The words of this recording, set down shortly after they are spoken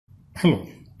Hello,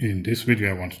 in this video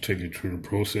I want to take you through the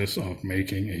process of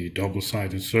making a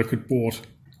double-sided circuit board.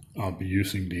 I'll be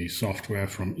using the software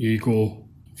from Eagle,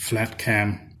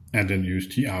 FlatCam, and then use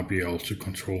GRBL to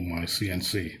control my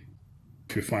CNC.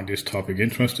 If you find this topic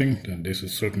interesting, then this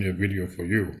is certainly a video for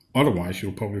you. Otherwise,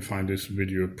 you'll probably find this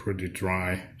video pretty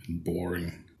dry and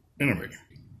boring. Anyway,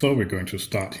 so we're going to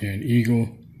start here in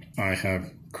Eagle. I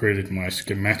have created my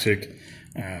schematic.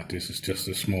 This is just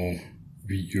a small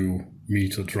VU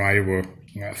meter driver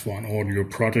for an audio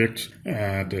project.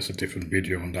 There's a different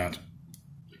video on that.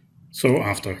 So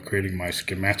after creating my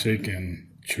schematic and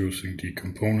choosing the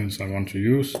components I want to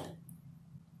use,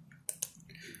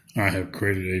 I have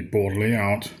created a board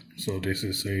layout. So this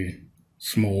is a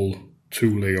small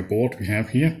 2-layer board we have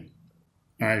here.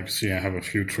 I see I have a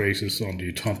few traces on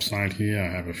the top side here.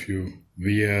 I have a few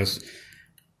vias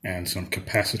and some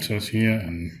capacitors here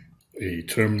and a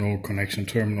terminal, connection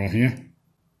terminal here.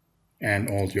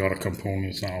 And all the other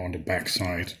components are on the back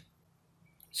side.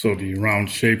 So the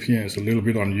round shape here is a little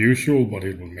bit unusual, but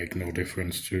it will make no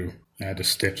difference to the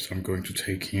steps I'm going to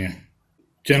take here.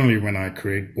 Generally, when I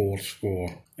create boards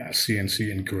for CNC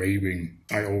engraving,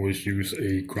 I always use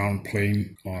a ground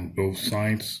plane on both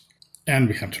sides. And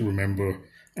we have to remember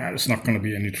there's not going to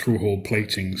be any through-hole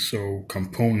plating, so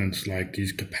components like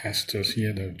these capacitors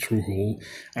here, the through-hole,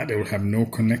 they will have no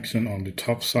connection on the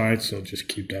top side, so just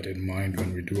keep that in mind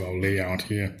when we do our layout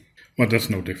here. But that's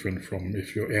no different from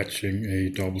if you're etching a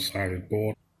double-sided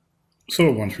board. So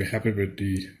once we're happy with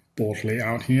the board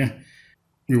layout here,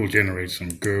 we will generate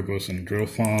some Gerbers and drill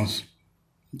files.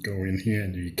 Go in here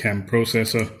in the CAM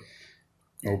processor,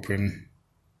 open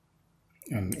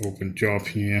job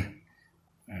here.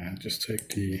 And just take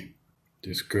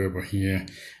this Gerber here.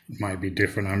 It might be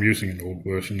different. I'm using an old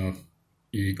version of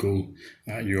Eagle.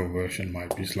 Your version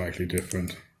might be slightly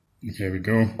different. And here we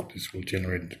go. This will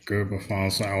generate the Gerber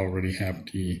files. I already have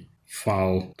the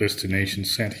file destination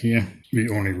set here. We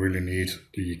only really need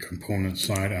the component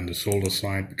side and the solder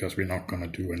side because we're not going to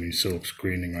do any silk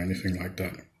screening or anything like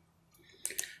that.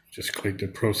 Just click the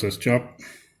process job.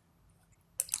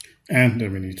 And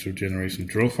then we need to generate some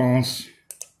drill files.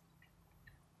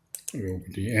 We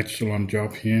open the echelon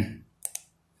job here,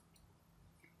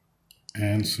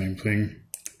 and same thing,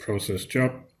 process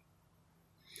job,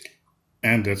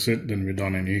 and that's it. Then we're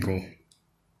done in Eagle.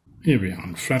 Here we are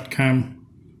on FlatCam.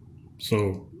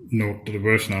 So note that the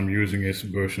version I'm using is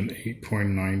version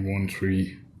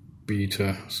 8.913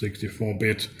 beta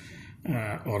 64-bit.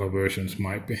 Other versions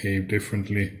might behave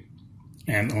differently,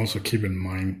 and also keep in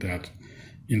mind that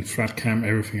in FlatCam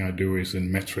everything I do is in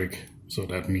metric. So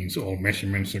that means all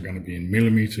measurements are going to be in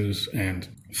millimeters and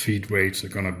feed rates are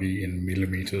going to be in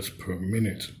millimeters per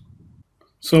minute.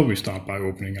 So we start by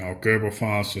opening our Gerber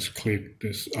files. Just click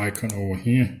this icon over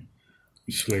here.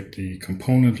 We select the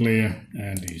component layer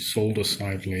and the solder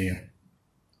side layer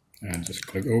and just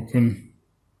click open.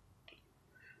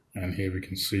 And here we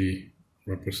can see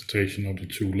representation of the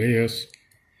two layers.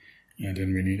 And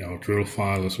then we need our drill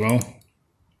file as well.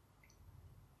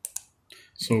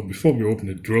 So before we open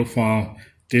the drill file,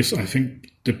 this I think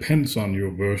depends on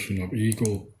your version of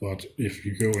Eagle, but if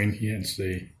you go in here and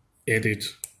say edit,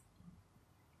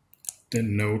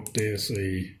 then note there's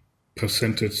a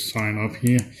percentage sign up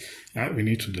here. We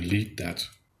need to delete that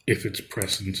if it's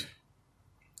present,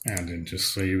 and then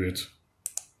just save it,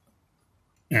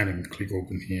 and then click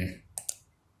open here.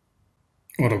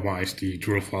 Otherwise the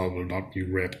drill file will not be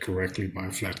read correctly by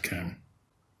FlatCam.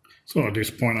 So at this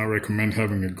point, I recommend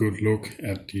having a good look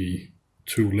at the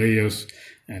two layers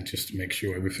and just to make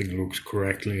sure everything looks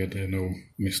correctly and there are no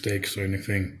mistakes or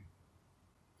anything.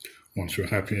 Once you're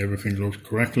happy everything looks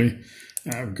correctly,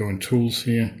 go in Tools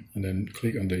here and then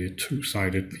click on the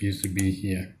two-sided PCB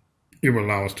here. It will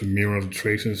allow us to mirror the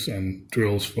traces and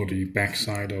drills for the back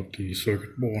side of the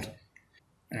circuit board.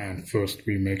 And first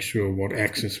we make sure what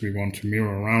axis we want to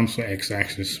mirror around. So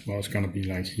x-axis, well, it's going to be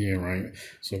like here, right?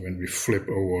 So when we flip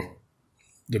over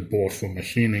the board for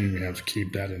machining, we have to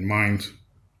keep that in mind.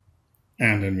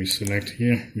 And then we select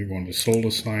here, we want the solder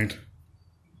side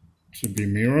to be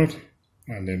mirrored.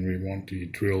 And then we want the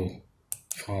drill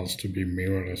files to be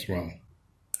mirrored as well.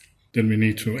 Then we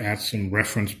need to add some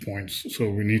reference points. So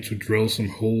we need to drill some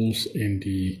holes in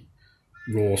the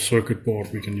raw circuit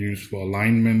board we can use for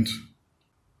alignment.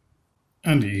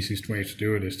 And the easiest way to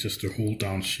do it is just to hold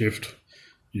down Shift.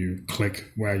 You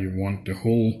click where you want the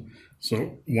hole.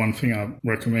 So one thing I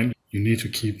recommend, you need to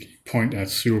keep the point at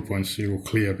 0.0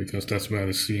 clear because that's where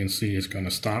the CNC is going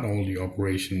to start all the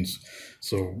operations.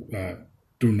 So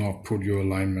do not put your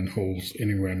alignment holes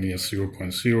anywhere near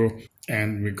 0.0.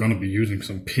 And we're going to be using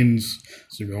some pins,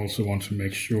 so we also want to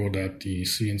make sure that the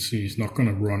CNC is not going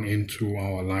to run into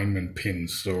our alignment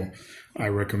pins. So I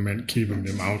recommend keeping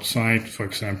them outside, for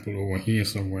example over here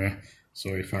somewhere. So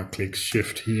if I click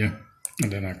shift here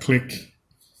and then I click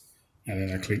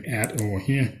add over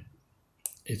here,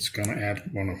 it's going to add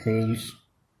one of the holes.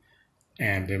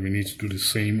 And then we need to do the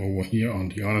same over here on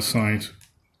the other side.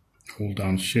 Hold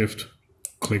down shift,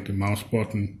 click the mouse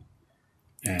button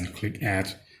and click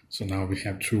add. So now we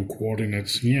have two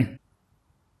coordinates here,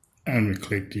 and we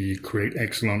click the create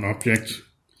echelon object.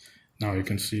 Now you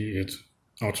can see it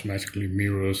automatically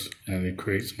mirrors and it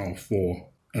creates now 4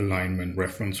 alignment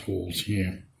reference holes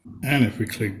here. And if we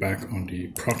click back on the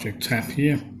project tab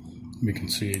here, we can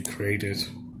see it created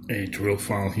a drill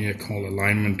file here called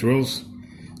alignment drills.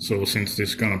 So since this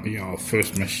is going to be our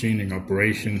first machining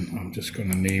operation, I'm just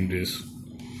going to name this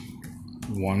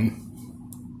 1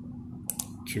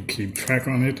 to keep track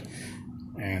on it,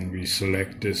 and we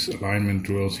select this alignment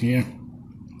drills here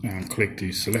and click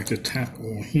the selected tab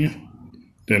over here.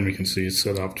 Then we can see it's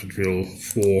set up to drill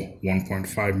 4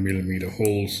 1.5mm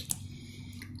holes,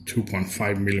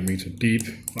 2.5mm deep.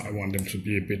 I want them to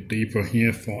be a bit deeper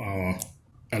here for our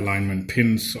alignment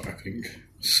pins, so I think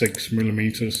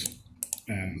 6mm.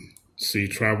 And C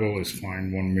travel is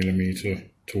fine, 1mm.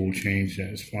 Tool change, yeah,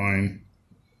 it's fine.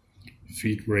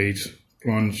 Feed rate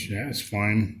plunge, yeah, it's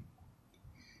fine.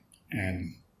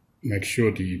 And make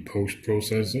sure the post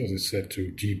processor is set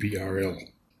to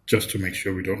GRBL, just to make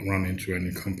sure we don't run into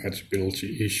any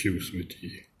compatibility issues with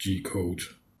the G code.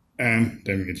 And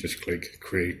then we can just click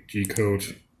create G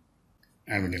code,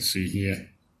 and we can see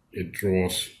here it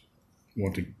draws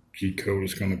what the G code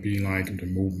is going to be like in the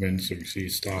movement. So we see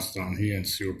it starts down here at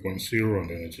 0.0 and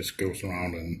then it just goes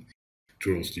around and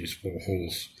drills these 4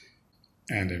 holes.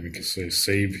 And then we can say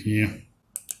save here,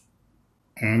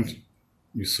 and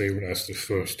we save it as the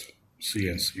first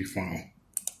CNC file.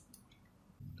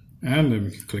 And then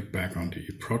we can click back on the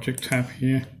project tab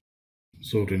here.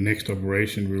 So the next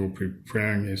operation we will be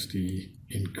preparing is the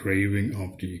engraving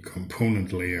of the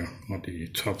component layer on the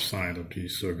top side of the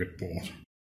circuit board.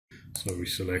 So we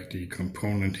select the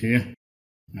component here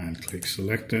and click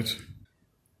selected.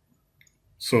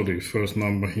 So the first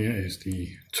number here is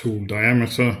the tool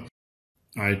diameter.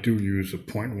 I do use a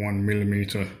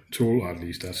 0.1mm tool, at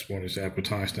least that's what it's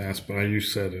advertised as, but I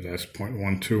set it as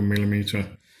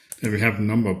 0.12mm. Then we have the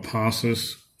number of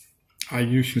passes. I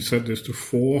usually set this to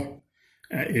 4.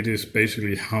 It is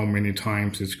basically how many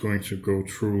times it's going to go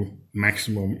through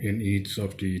maximum in each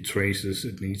of the traces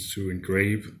it needs to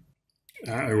engrave.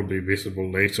 It will be visible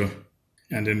later.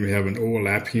 And then we have an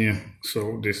overlap here.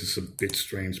 So this is a bit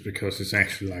strange because it's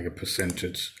actually like a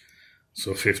percentage.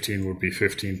 So 15 would be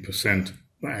 15%,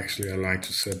 but actually I like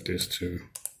to set this to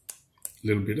a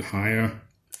little bit higher,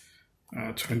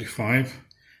 25.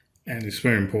 And it's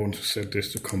very important to set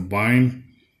this to combine,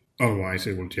 otherwise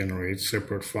it will generate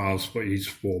separate files for each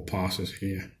 4 passes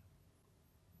here.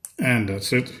 And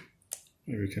that's it.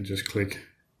 We can just click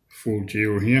full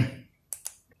geo here.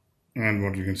 And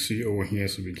what you can see over here,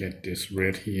 so we get this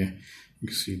red here. You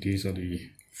can see these are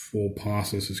the 4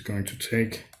 passes it's going to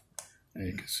take. And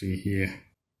you can see here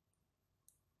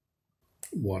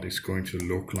what it's going to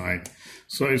look like.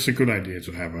 So it's a good idea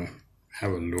to have a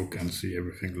look and see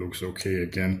everything looks okay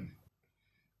again.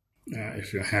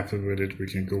 If you're happy with it, we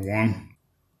can go on.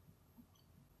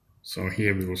 So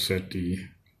here we will set the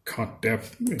cut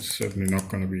depth. It's certainly not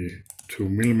going to be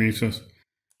 2mm.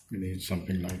 We need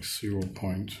something like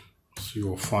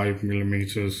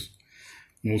 0.05mm.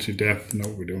 Multi-depth, no,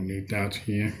 we don't need that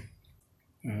here.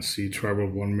 C treble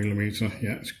 1mm,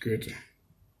 yeah, it's good.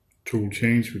 Tool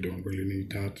change, we don't really need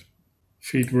that.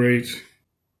 Feed rate,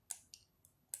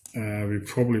 we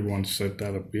probably want to set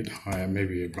that a bit higher,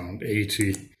 maybe around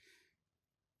 80.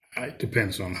 It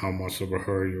depends on how much of a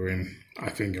hurry you're in.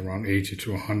 I think around 80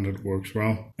 to 100 works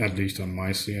well, at least on my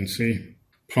CNC.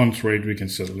 Plunge rate we can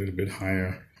set a little bit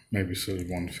higher, maybe set it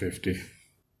 150.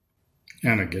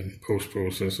 And again, post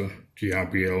processor,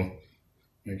 GRBL,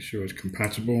 make sure it's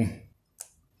compatible.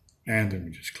 And then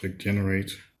we just click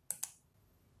generate.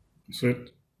 That's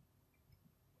it.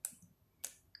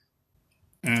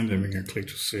 And then we can click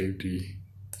to save the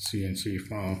CNC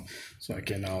file. So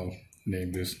again, I'll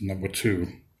name this number 2.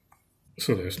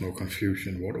 So there's no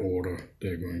confusion what order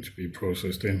they're going to be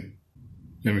processed in.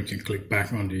 Then we can click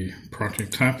back on the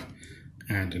project tab.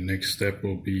 And the next step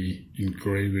will be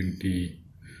engraving the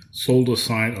solder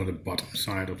side or the bottom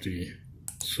side of the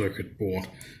circuit board.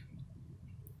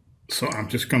 So I'm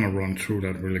just going to run through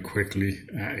that really quickly.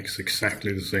 It's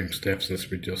exactly the same steps as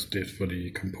we just did for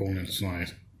the component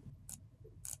side.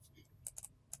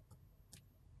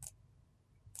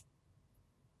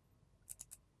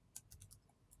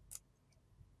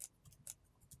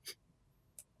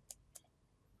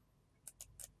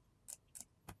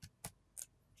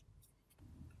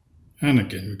 And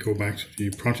again, we go back to the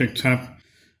project tab.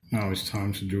 Now it's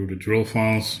time to do the drill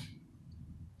files.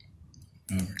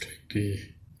 We click the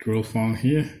drill file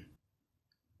here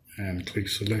and click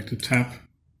selected tab.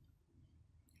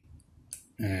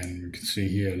 And we can see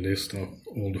here a list of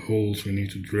all the holes we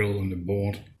need to drill on the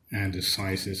board and the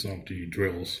sizes of the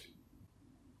drills.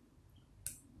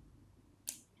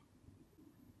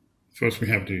 First we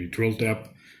have the drill depth,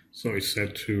 so it's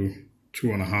set to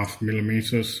 2.5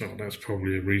 millimeters, so that's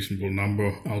probably a reasonable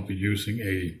number. I'll be using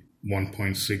a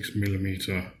 1.6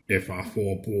 millimeter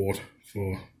FR4 board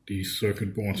for these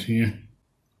circuit boards here.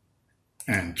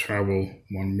 And travel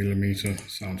 1 millimeter,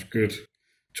 sounds good.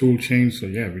 Tool chains, so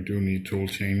yeah, we do need tool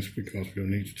chains because we'll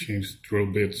need to change the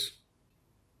drill bits.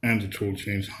 And the tool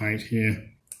chains height here,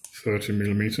 30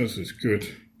 millimeters is good.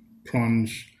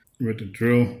 Plunge with the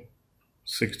drill,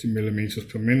 60 millimeters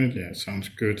per minute, yeah, sounds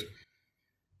good.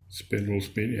 Spindle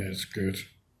speed, yeah, it's good.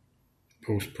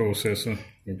 Post processor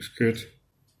looks good.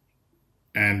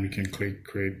 And we can click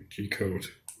create G-code.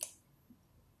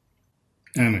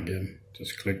 And again,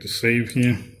 just click the save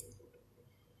here.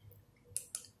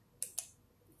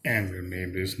 And we'll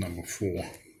name this number 4.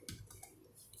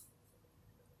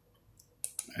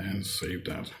 And save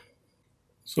that.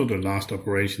 So the last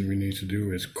operation we need to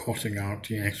do is cutting out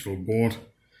the actual board.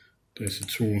 There's a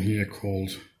tool here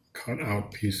called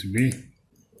Cutout PCB.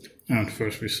 And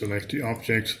first we select the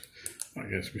object. I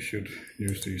guess we should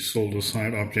use the solder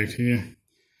side object here.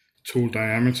 Tool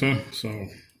diameter. So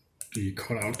the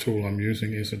cutout tool I'm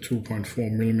using is a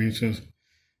 2.4 millimeters.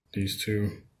 These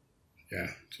two, yeah,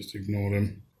 just ignore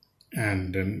them.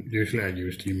 And then usually I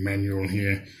use the manual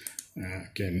here.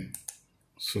 Again,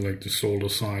 select the solder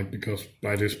side because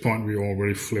by this point we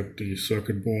already flipped the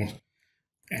circuit board.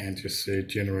 And just say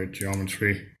generate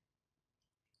geometry.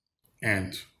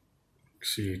 And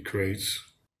see it creates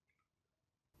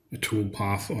a tool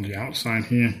path on the outside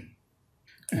here.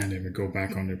 And then we go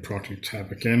back on the project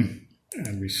tab again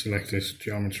and we select this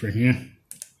geometry here.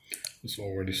 It's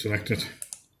already selected.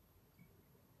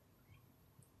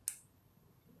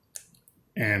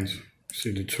 And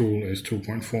see the tool is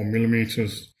 2.4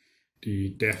 millimeters. The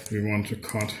depth we want to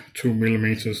cut 2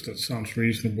 millimeters. That sounds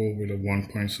reasonable with a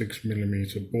 1.6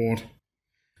 millimeter board.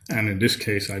 And in this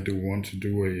case I do want to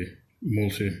do a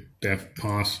multi-depth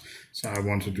pass, so I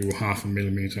want to do 0.5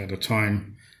 millimeter at a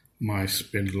time. My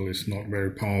spindle is not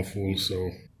very powerful, so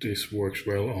this works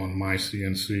well on my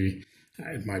CNC.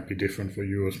 It might be different for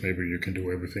yours, maybe you can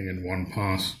do everything in one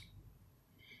pass.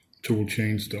 Tool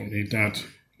chains, don't need that.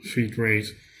 Feed rate,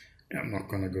 I'm not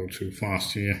going to go too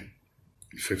fast here.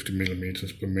 50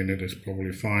 millimeters per minute is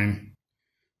probably fine.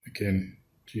 Again,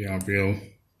 GRBL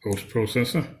post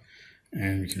processor,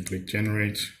 and we can click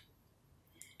generate.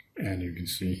 And you can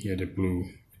see here the blue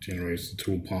generates the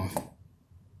tool path.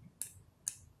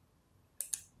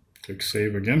 Click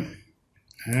save again.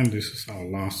 And this is our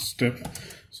last step.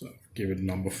 So give it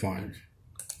number 5.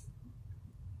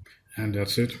 And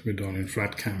that's it, we're done in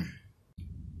FlatCam.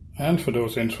 And for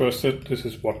those interested, this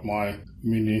is what my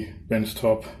mini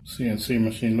benchtop CNC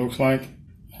machine looks like.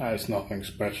 It's nothing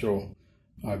special.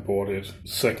 I bought it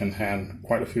second-hand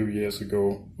quite a few years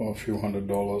ago for a few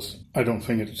 $100s. I don't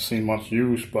think it's seen much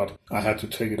use, but I had to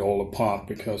take it all apart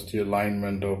because the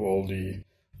alignment of all the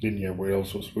linear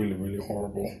rails was really, really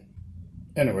horrible.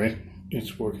 Anyway,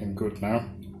 it's working good now.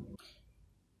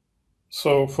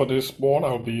 So for this board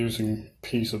I'll be using a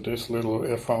piece of this little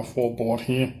FR4 board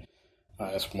here.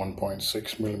 It's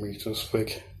 1.6 millimeters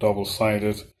thick,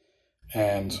 double-sided,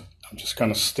 and I'm just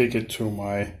gonna stick it to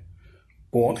my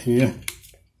board here.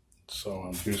 So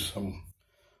I'll use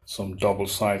some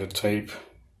double-sided tape.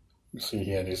 You see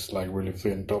here this like really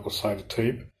thin double-sided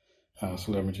tape.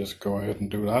 So let me just go ahead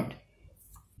and do that.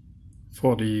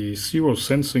 For the zero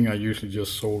sensing, I usually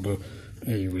just solder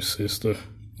a resistor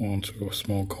onto a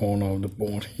small corner of the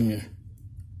board here.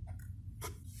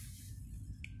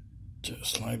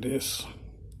 Just like this.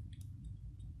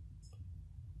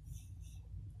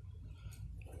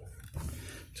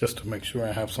 Just to make sure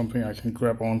I have something I can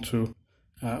grab onto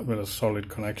with a solid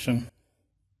connection.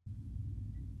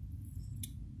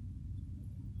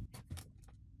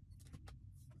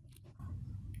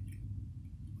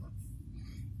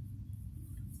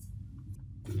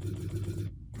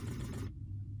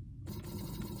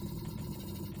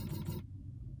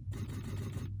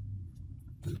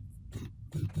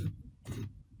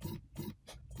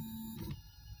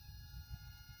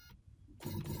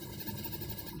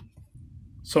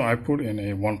 So I put in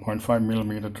a 1.5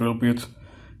 millimeter drill bit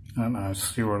and I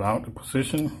zeroed out the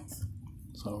position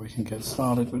so we can get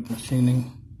started with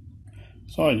machining.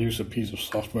 So I use a piece of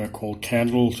software called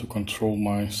Candle to control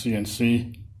my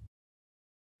CNC.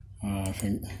 I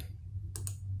think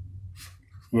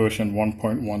version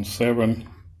 1.17.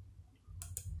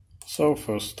 So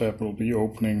first step will be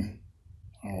opening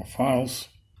our files,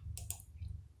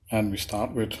 and we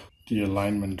start with the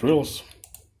alignment drills,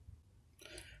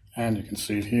 and you can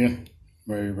see it here,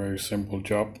 very simple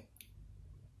job.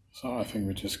 So I think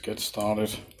we just get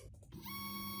started.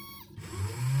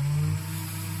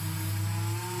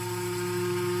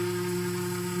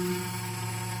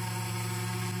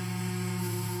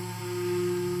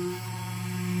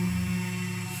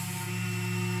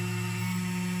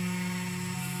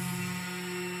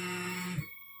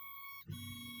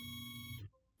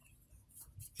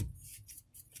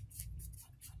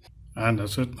 And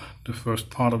that's it, the first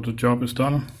part of the job is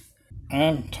done.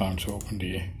 And time to open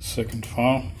the second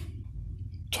file,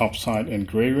 topside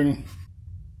engraving.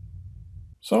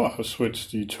 So I have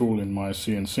switched the tool in my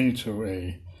CNC to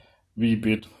a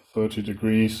V-bit 30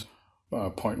 degrees,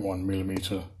 0.1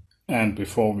 millimeter. And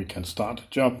before we can start the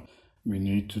job, we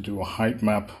need to do a height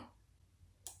map.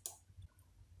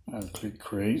 And click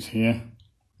create here.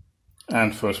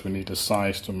 And first we need a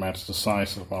size to match the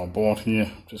size of our board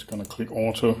here. I'm just gonna click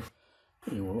auto.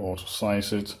 It will auto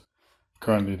size it.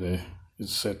 Currently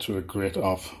it's set to a grid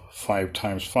of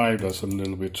 5x5. That's a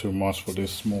little bit too much for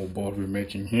this small board we're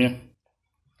making here.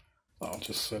 I'll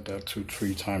just set that to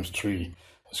 3x3.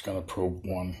 It's gonna probe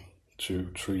 1, 2,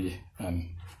 3 and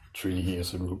 3 here,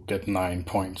 so we'll get 9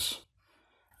 points.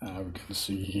 We can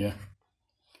see here.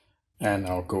 And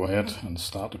I'll go ahead and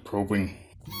start the probing.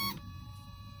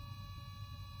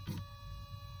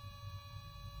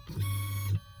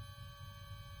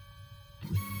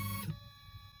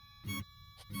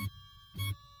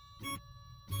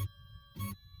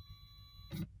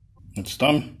 It's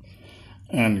done,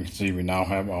 and you can see we now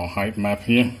have our height map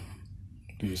here.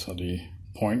 These are the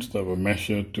points that were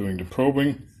measured during the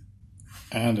probing,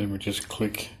 and then we just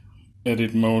click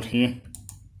edit mode here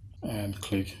and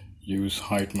click use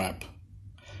height map.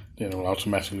 Then it will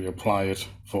automatically apply it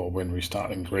for when we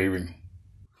start engraving.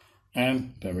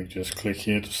 And then we just click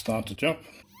here to start the job.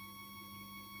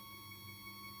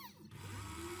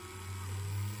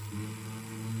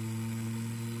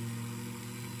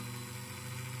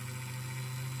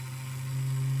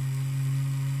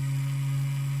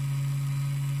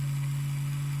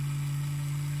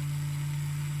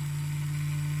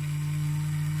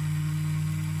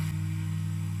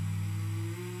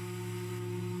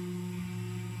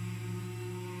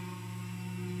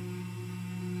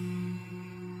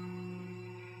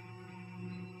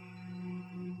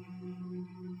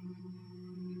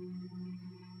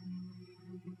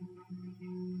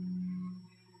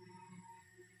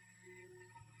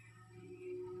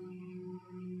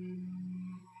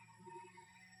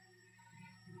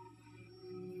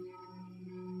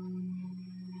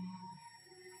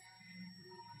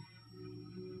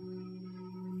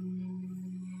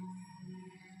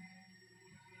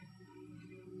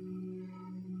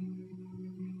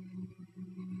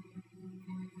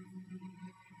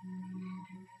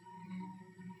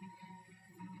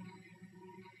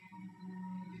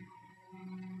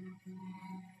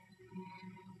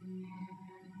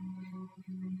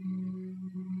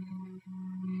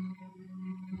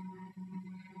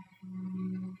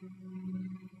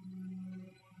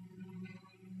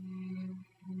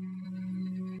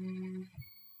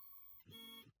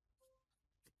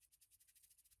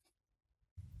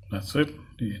 That's it,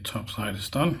 the top side is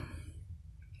done,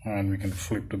 and we can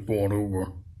flip the board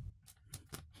over.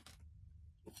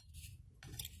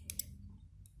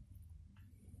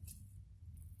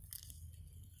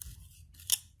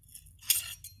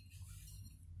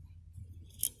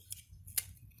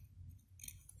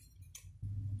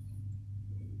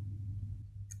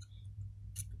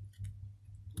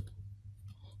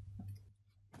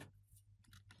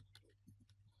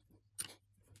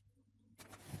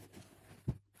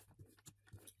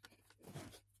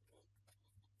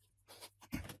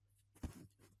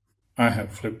 I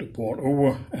have flipped the board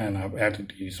over and I've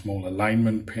added the small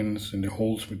alignment pins in the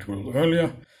holes we drilled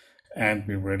earlier, and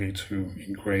we're ready to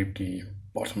engrave the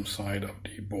bottom side of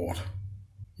the board.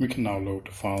 We can now load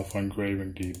the file for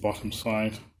engraving the bottom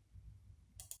side.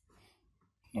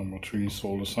 Number 3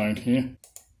 solder side here.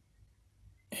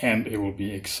 And it will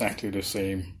be exactly the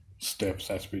same steps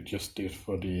as we just did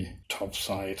for the top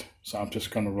side. So I'm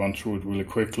just going to run through it really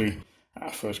quickly. I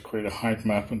first create a height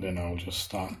map and then I'll just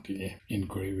start the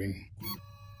engraving.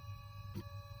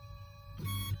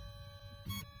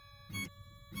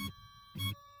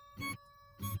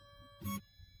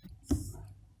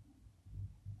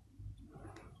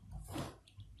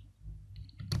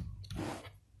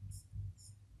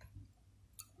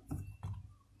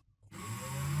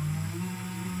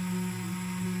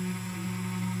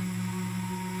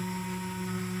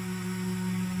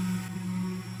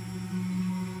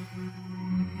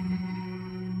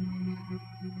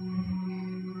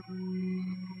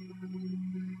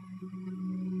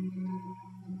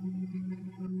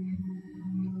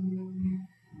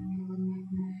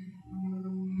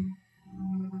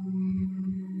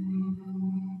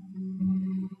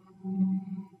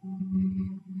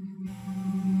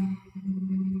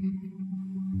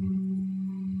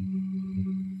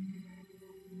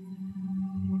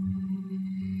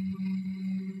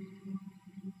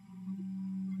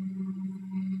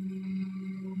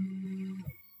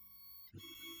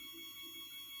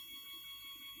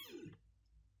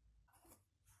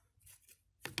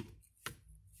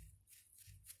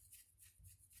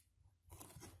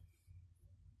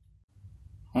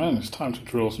 And it's time to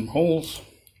drill some holes.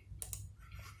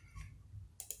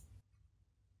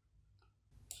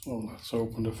 So let's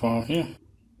open the file here.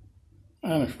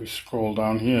 And if we scroll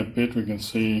down here a bit, we can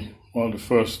see, well, the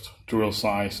first drill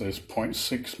size is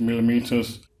 0.6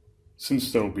 millimeters.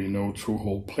 Since there will be no through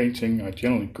hole plating, I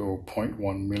generally go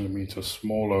 0.1 millimeters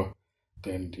smaller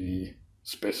than the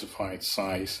specified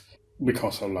size,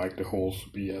 because I like the holes to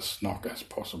be as snug as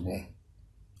possible.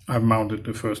 I've mounted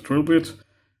the first drill bit.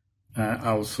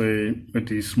 I would say with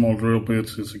these small drill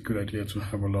bits, it's a good idea to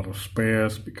have a lot of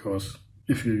spares, because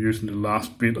if you're using the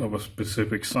last bit of a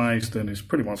specific size, then it's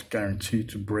pretty much guaranteed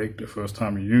to break the first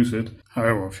time you use it.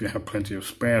 However, if you have plenty of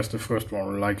spares, the first one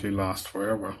will likely last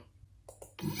forever.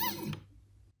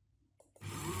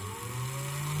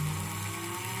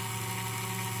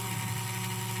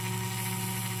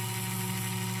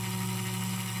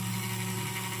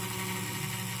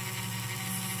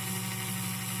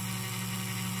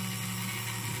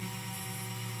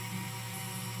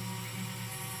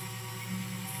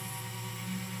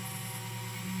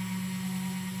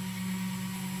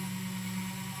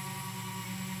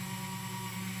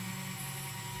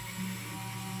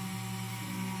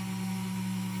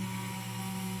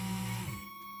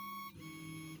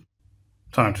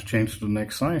 Time to change to the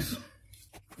next size.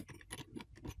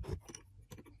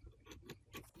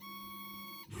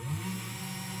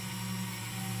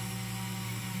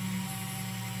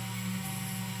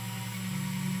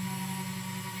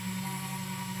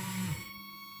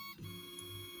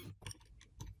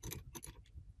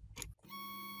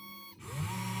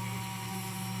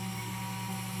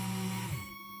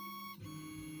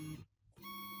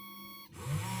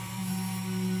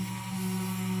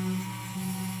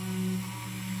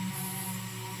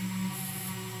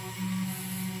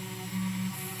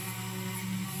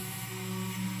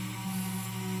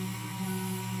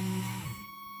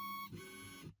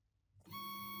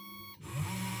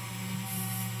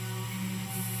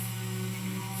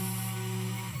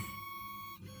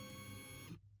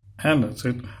 And that's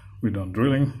it, we're done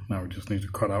drilling. Now we just need to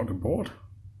cut out the board.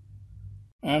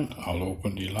 And I'll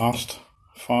open the last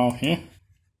file here,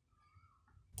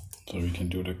 so we can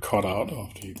do the cutout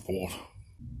of the board.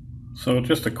 So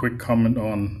just a quick comment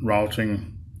on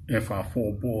routing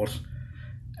FR4 boards.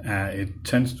 It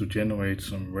tends to generate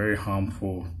some very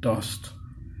harmful dust.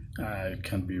 It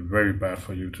can be very bad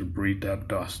for you to breathe that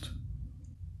dust.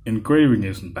 Engraving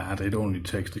isn't bad, it only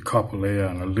takes the copper layer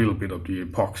and a little bit of the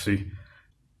epoxy.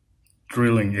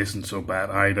 Drilling isn't so bad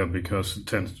either, because it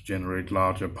tends to generate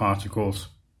larger particles.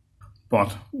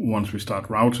 But once we start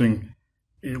routing,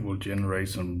 it will generate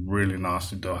some really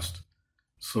nasty dust.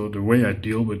 So the way I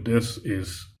deal with this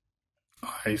is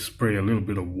I spray a little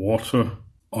bit of water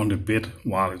on the bit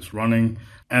while it's running,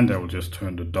 and I will just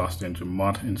turn the dust into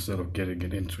mud instead of getting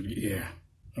it into the air.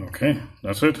 Okay,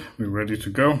 that's it. We're ready to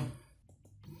go.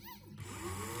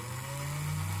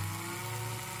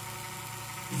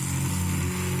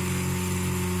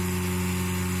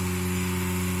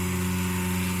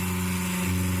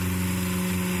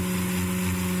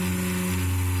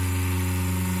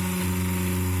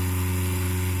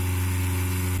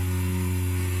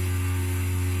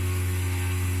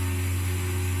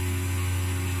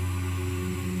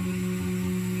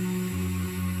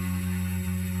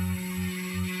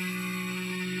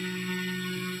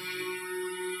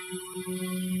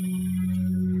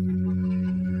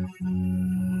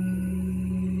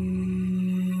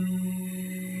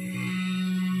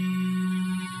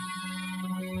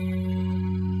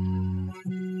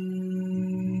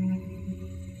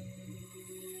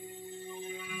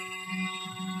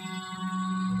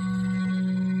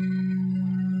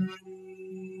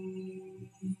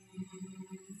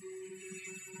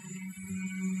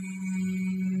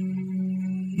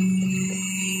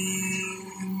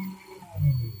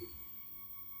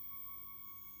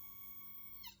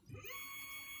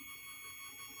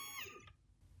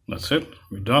 That's it,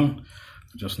 we're done.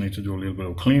 I just need to do a little bit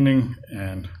of cleaning,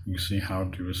 and you see how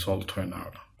the result turned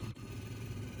out.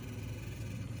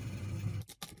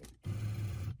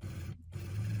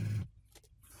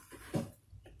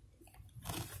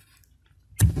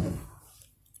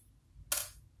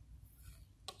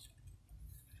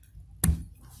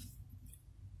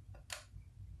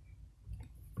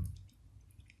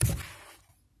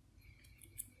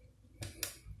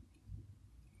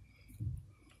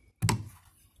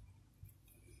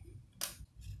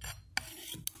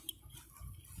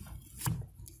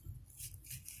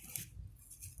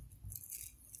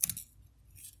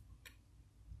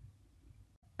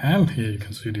 And here you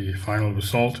can see the final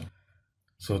result.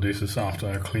 So this is after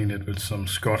I cleaned it with some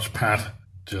Scotch pad.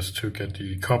 just to get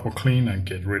the copper clean and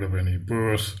get rid of any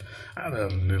burrs.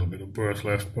 There's a little bit of burrs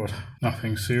left, but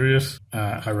nothing serious.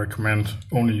 I recommend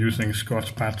only using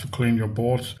Scotch pad to clean your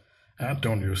boards.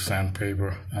 Don't use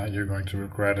sandpaper, you're going to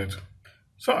regret it.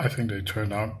 So I think they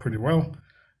turned out pretty well.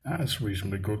 It's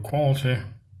reasonably good quality.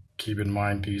 Keep in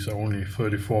mind these are only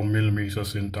 34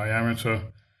 millimeters in diameter,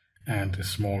 and the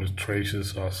smallest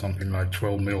traces are something like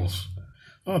 12 mils.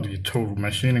 The total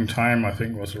machining time I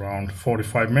think was around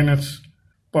 45 minutes,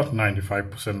 but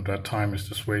 95% of that time is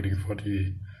just waiting for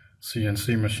the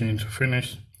CNC machine to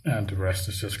finish, and the rest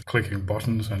is just clicking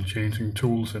buttons and changing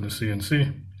tools in the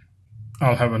CNC.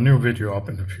 I'll have a new video up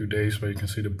in a few days where you can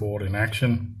see the board in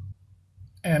action.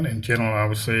 And in general, I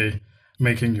would say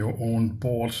making your own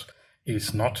boards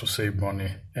is not to save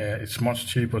money. It's much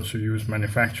cheaper to use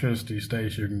manufacturers. These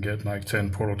days you can get like 10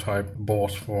 prototype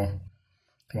boards for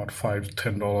what, $5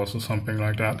 to $10 or something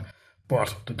like that.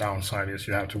 But the downside is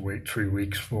you have to wait 3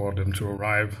 weeks for them to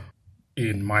arrive.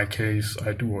 In my case,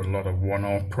 I do a lot of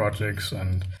one-off projects,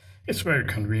 and it's very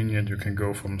convenient. You can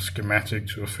go from schematic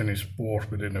to a finished board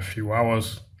within a few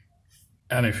hours.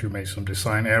 And if you make some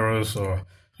design errors or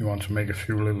you want to make a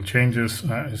few little changes,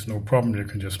 it's no problem. You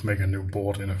can just make a new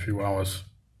board in a few hours.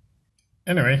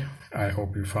 Anyway, I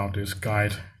hope you found this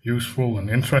guide useful and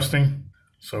interesting.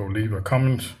 So leave a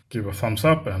comment, give a thumbs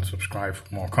up, and subscribe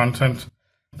for more content.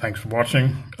 Thanks for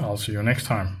watching. I'll see you next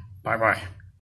time. Bye bye.